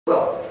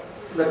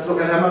let's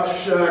look at how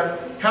much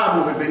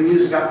carbon we've been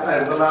using up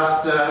over the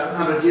last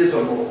 100 years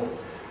or more.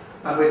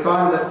 And we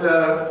find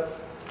that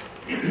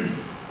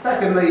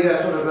back in the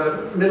sort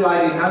of middle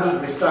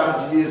 1800s, we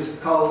started to use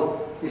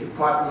coal in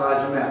quite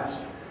large amounts,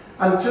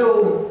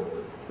 until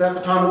about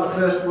the time of the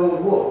First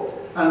World War.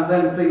 And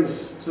then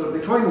things, sort of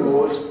between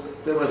wars,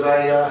 there was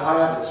a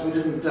hiatus. We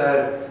didn't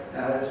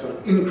sort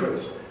of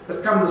increase.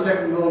 But come the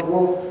Second World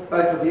War,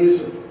 both with the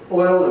use of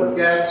oil and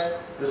gas,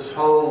 this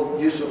whole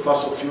use of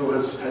fossil fuel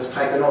has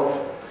taken off.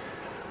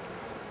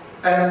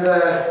 And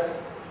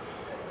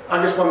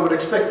I guess one would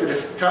expect that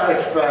if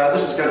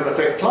this is going to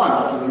affect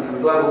climate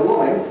and global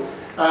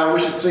warming, we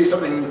should see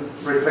something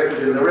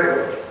reflected in the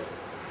record.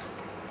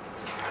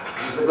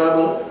 This is the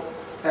global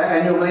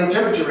annual mean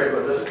temperature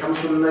record. This comes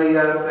from the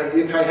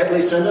UK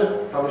Hadley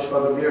Centre, published by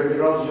the Bureau of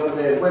Meteorology on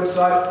their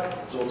website.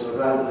 It's also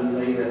available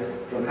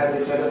from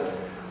Hadley Centre.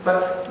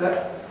 But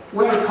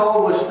when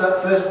coal was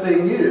first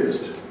being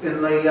used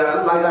in the late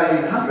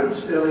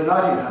 1800s, early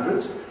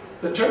 1900s,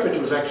 the temperature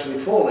was actually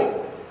falling.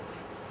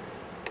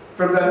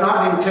 From about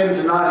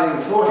 1910 to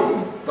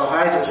 1940, the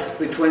hiatus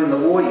between the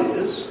war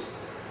years,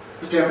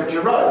 the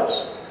temperature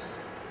rose.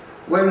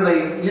 When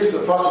the use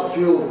of fossil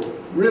fuel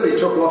really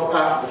took off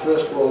after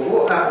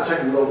the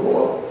Second World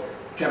War,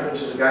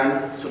 temperatures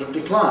again sort of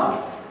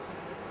declined.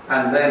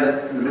 And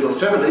then in the middle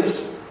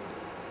 70s,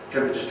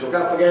 temperatures took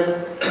up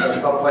again. As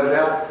Bob pointed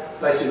out,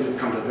 they seem to have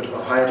come to a bit of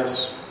a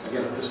hiatus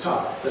again at this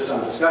time. There's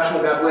some discussion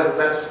about whether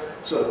that's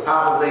sort of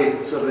part of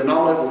the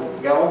anomaly will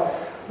go on.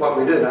 What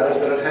we do know is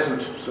that it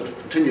hasn't sort of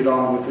continued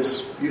on with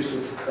this use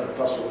of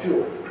fossil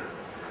fuel.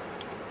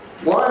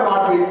 Why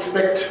might we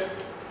expect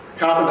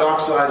carbon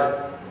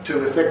dioxide to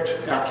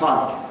affect our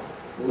climate?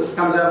 Well, this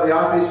comes out of the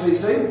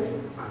IPCC. It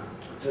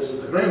says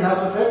it's a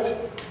greenhouse effect.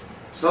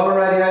 Solar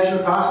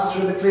radiation passes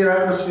through the clear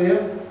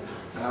atmosphere.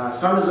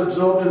 Some is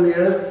absorbed in the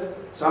Earth,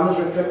 some is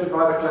reflected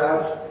by the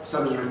clouds,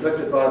 some is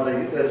reflected by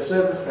the Earth's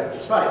surface back to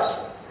space.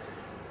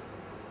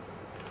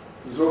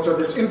 There's also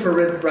this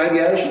infrared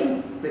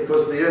radiation,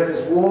 because the Earth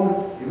is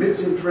warm,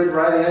 emits infrared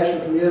radiation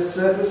from the Earth's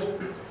surface.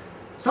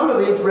 Some of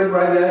the infrared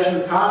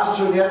radiation passes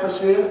through the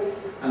atmosphere,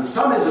 and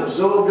some is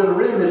absorbed and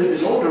re-emitted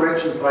in all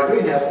directions by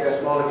greenhouse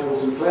gas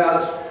molecules and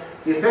clouds.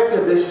 The effect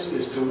of this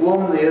is to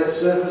warm the Earth's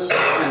surface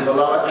and the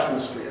lower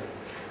atmosphere.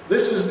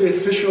 This is the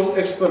official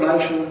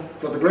explanation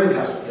for the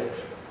greenhouse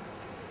effect.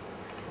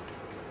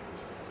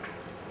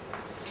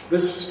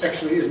 This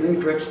actually is an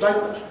incorrect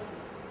statement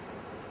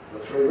for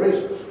three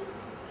reasons.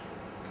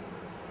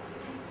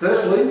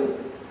 Firstly,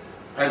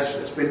 as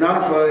it's been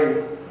known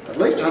for at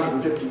least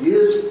 150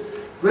 years,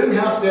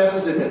 greenhouse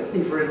gases emit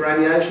infrared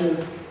radiation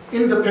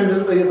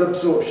independently of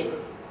absorption.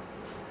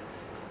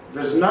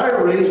 There's no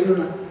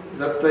reason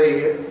that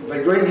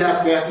the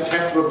greenhouse gases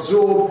have to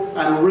absorb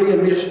and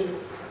re-emit,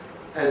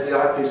 as the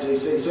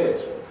IPCC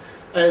says.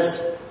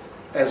 As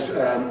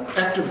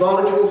active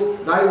molecules,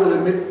 they will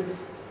emit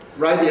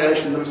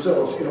radiation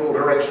themselves in all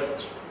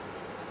directions.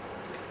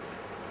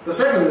 The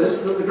second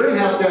is that the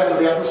greenhouse gases of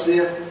the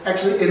atmosphere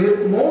actually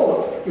emit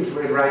more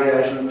infrared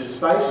radiation into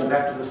space and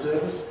back to the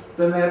surface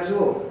than they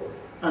absorb,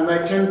 and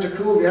they tend to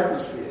cool the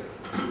atmosphere.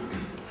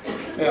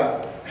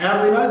 Now,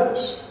 how do we know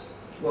this?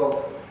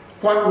 Well,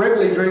 quite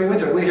regularly during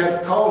winter we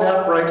have cold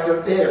outbreaks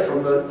of air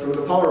from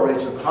the polar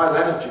regions, the high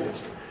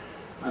latitudes.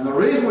 And the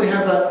reason we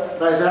have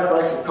those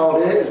outbreaks of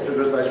cold air is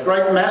because those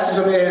great masses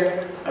of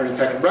air are in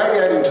fact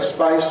radiating to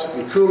space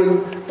and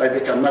cooling. They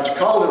become much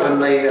colder than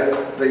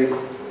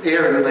the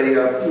air in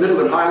the middle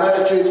and high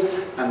latitudes,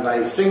 and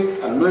they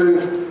sink and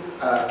move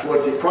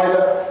towards the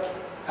equator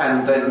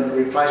and then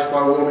replaced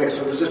by warm air.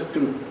 So there's this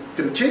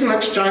continual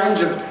exchange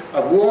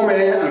of warm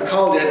air and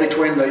cold air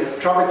between the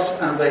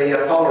tropics and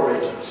the polar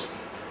regions.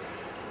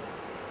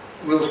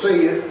 We'll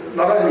see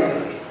not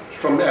only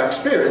from our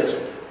experience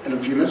in a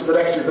few minutes, but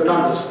actually the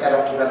numbers add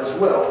up to that as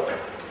well.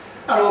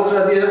 And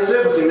also the Earth's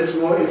surface emits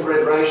more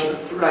infrared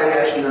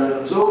radiation than it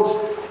absorbs,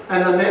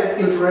 and the net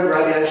infrared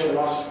radiation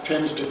loss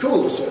tends to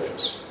cool the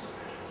surface.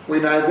 We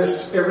know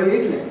this every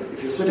evening.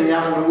 If you're sitting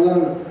out on a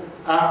warm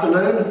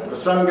afternoon, the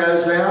sun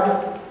goes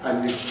down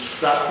and you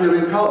start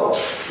feeling cold.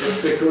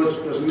 It's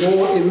because there's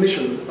more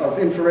emission of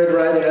infrared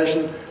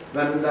radiation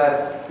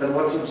than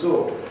what's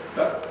absorbed.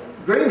 But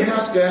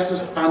greenhouse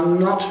gases are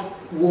not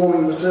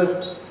warming the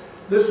surface.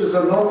 This is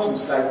a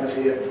nonsense statement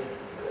here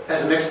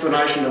as an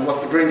explanation of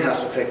what the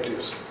greenhouse effect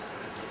is.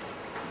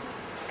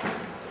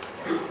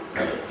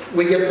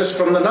 We get this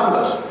from the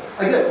numbers.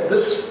 Again,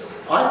 this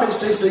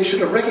IPCC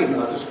should have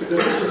recognised this,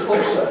 because this is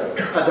also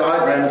a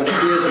diagram that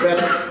appears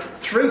about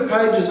 3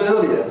 pages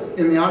earlier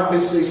in the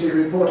IPCC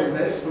report in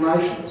their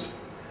explanations.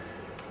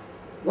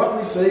 What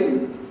we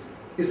see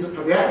is that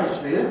for the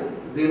atmosphere,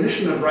 the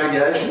emission of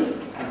radiation,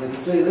 and we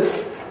can see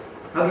this,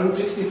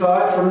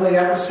 165 from the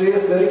atmosphere,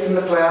 30 from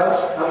the clouds,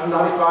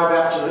 195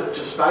 out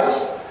to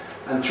space,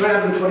 and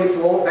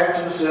 324 back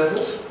to the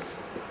surface.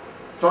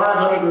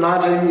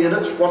 519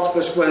 units, watts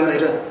per square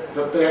metre,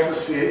 that the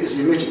atmosphere is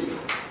emitting.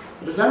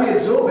 But it's only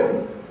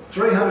absorbing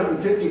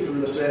 350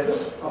 from the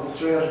surface of the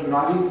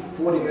 390,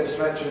 40 goes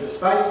straight through to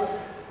space,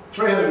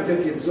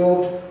 350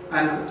 absorbed,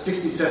 and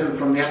 67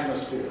 from the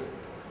atmosphere.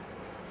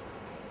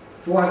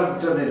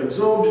 470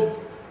 absorbed,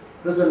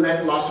 there's a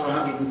net loss of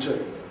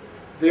 102.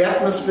 The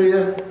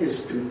atmosphere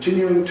is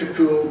continuing to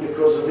cool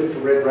because of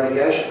infrared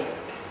radiation.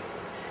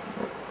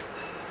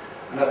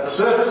 And at the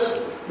surface,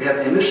 we have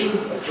the emission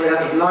of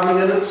 390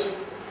 units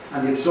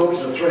and the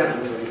absorption of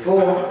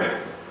 334.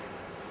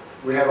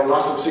 We have a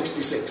loss of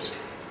 66.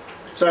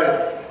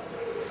 So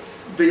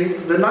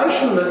the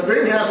notion that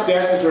greenhouse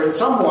gases are in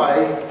some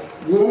way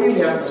warming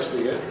the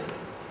atmosphere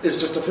is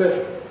just a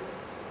fib.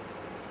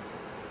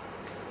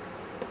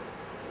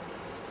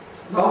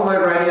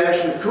 Long-wave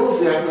radiation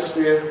cools the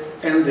atmosphere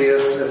and the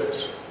Earth's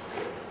surface.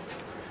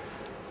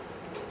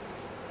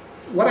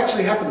 What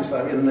actually happens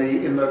though in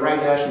the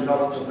radiation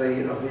balance of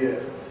the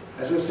Earth?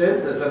 As we've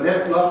said, there's a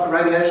net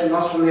radiation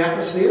loss from the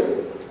atmosphere.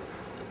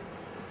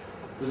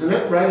 There's a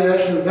net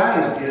radiation gain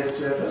at the Earth's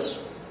surface.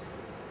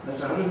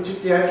 That's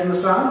 168 from the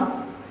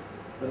Sun.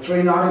 The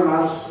 390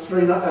 minus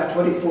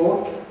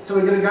 324. So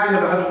we get a gain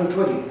of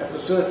 120 at the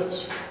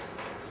surface.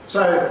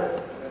 So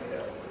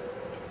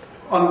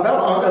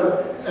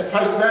at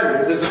face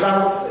value, there's a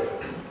balance there.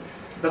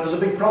 But there's a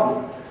big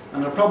problem.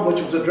 And a problem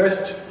which was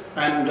addressed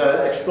and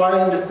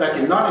explained back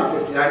in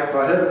 1958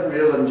 by Herbert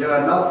Real and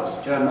Joan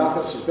Malthus. Joan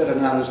Malthus is better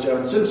known as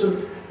Joan Simpson,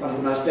 one of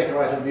the most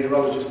decorated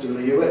meteorologists in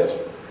the US.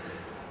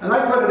 And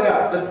they pointed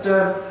out that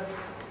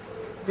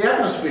the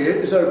atmosphere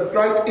is a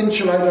great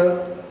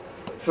insulator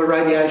for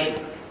radiation.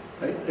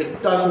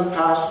 It doesn't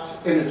pass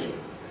energy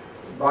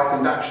by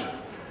conduction.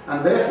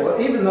 And therefore,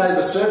 even though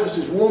the surface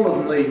is warmer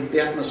than the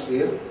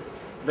atmosphere,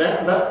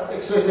 that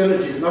excess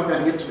energy is not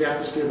going to get to the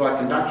atmosphere by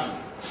conduction.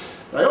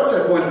 They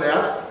also pointed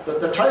out that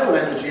the total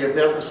energy of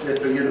the atmosphere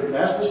per unit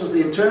mass, this is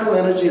the internal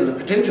energy and the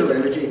potential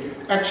energy,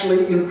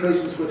 actually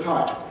increases with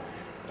height.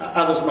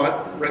 Others might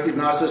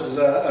recognise this as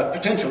a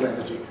potential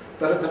energy.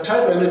 But the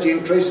total energy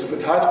increases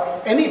with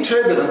height. Any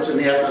turbulence in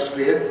the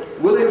atmosphere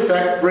will in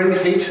fact bring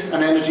heat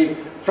and energy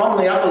from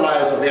the upper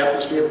layers of the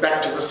atmosphere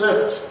back to the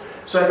surface.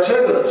 So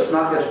turbulence is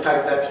not going to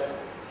take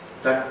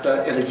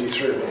that energy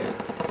through there.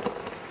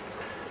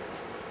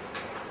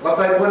 What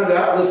they pointed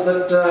out was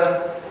that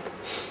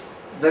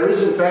there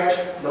is in fact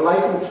the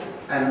latent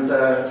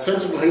and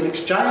sensible heat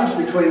exchange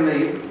between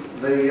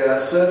the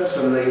surface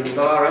and the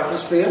lower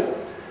atmosphere,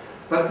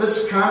 but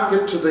this can't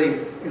get into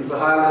the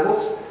higher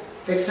levels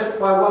except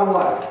by one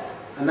way,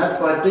 and that's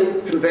by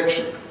deep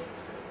convection.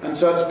 And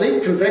so it's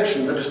deep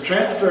convection that is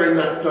transferring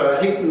that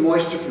heat and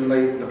moisture from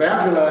the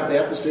boundary layer of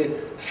the atmosphere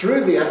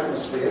through the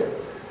atmosphere,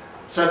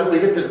 so that we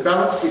get this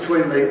balance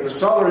between the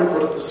solar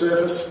input at the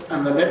surface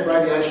and the net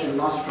radiation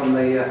loss from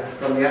the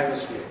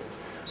atmosphere.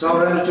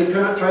 Solar energy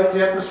penetrates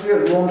the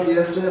atmosphere and warms the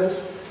Earth's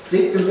surface.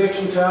 Deep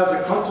convection towers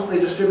are constantly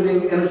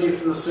distributing energy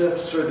from the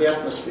surface through the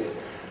atmosphere.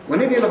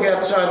 Whenever you look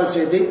outside and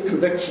see a deep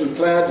convection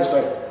cloud, you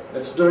say,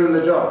 it's doing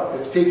the job.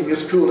 It's keeping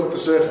us cool at the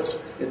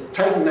surface. It's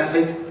taking that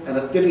heat and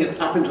it's getting it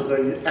up into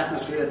the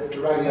atmosphere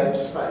to radiate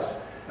to space.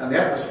 And the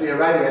atmosphere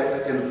radiates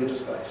that energy to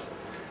space.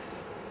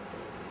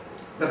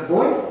 But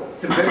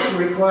buoyant convection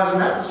requires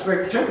an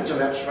atmospheric temperature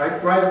lapse rate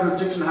greater than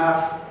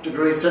 6.5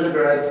 degrees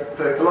centigrade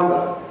per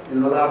kilometre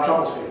in the lower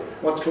troposphere,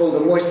 what's called the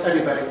moist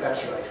adiabatic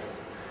lapse rate.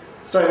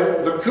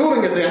 So the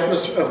cooling of the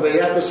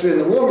atmosphere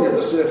and the warming of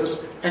the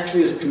surface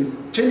actually is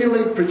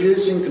continually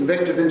producing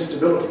convective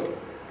instability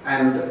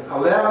and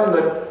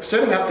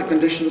setting up the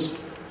conditions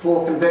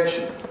for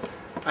convection.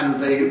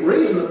 And the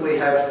reason that we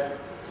have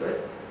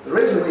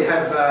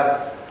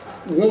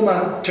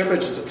warmer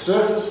temperatures at the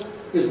surface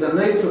is the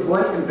need for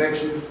buoyant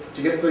convection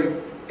to get the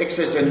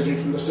excess energy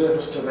from the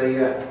surface to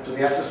the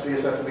atmosphere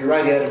so it can be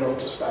radiated off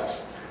to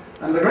space.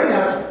 And the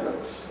greenhouse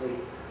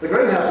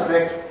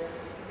effect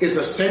is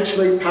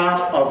essentially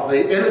part of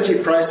the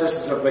energy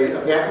processes of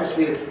the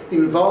atmosphere,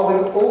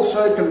 involving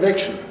also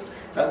convection.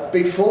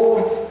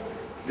 Before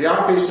the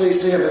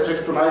IPCC and its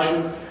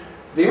explanation,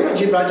 the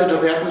energy budget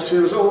of the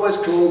atmosphere was always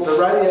called the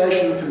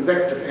radiation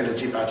convective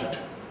energy budget.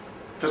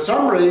 For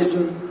some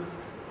reason,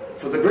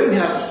 for the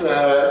greenhouse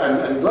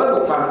and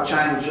global climate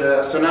change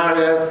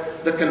scenario,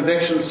 the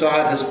convection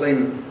side has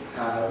been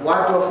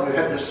wiped off, and we've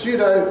had the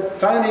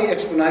pseudo-phony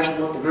explanation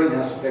of what the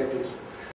greenhouse effect is.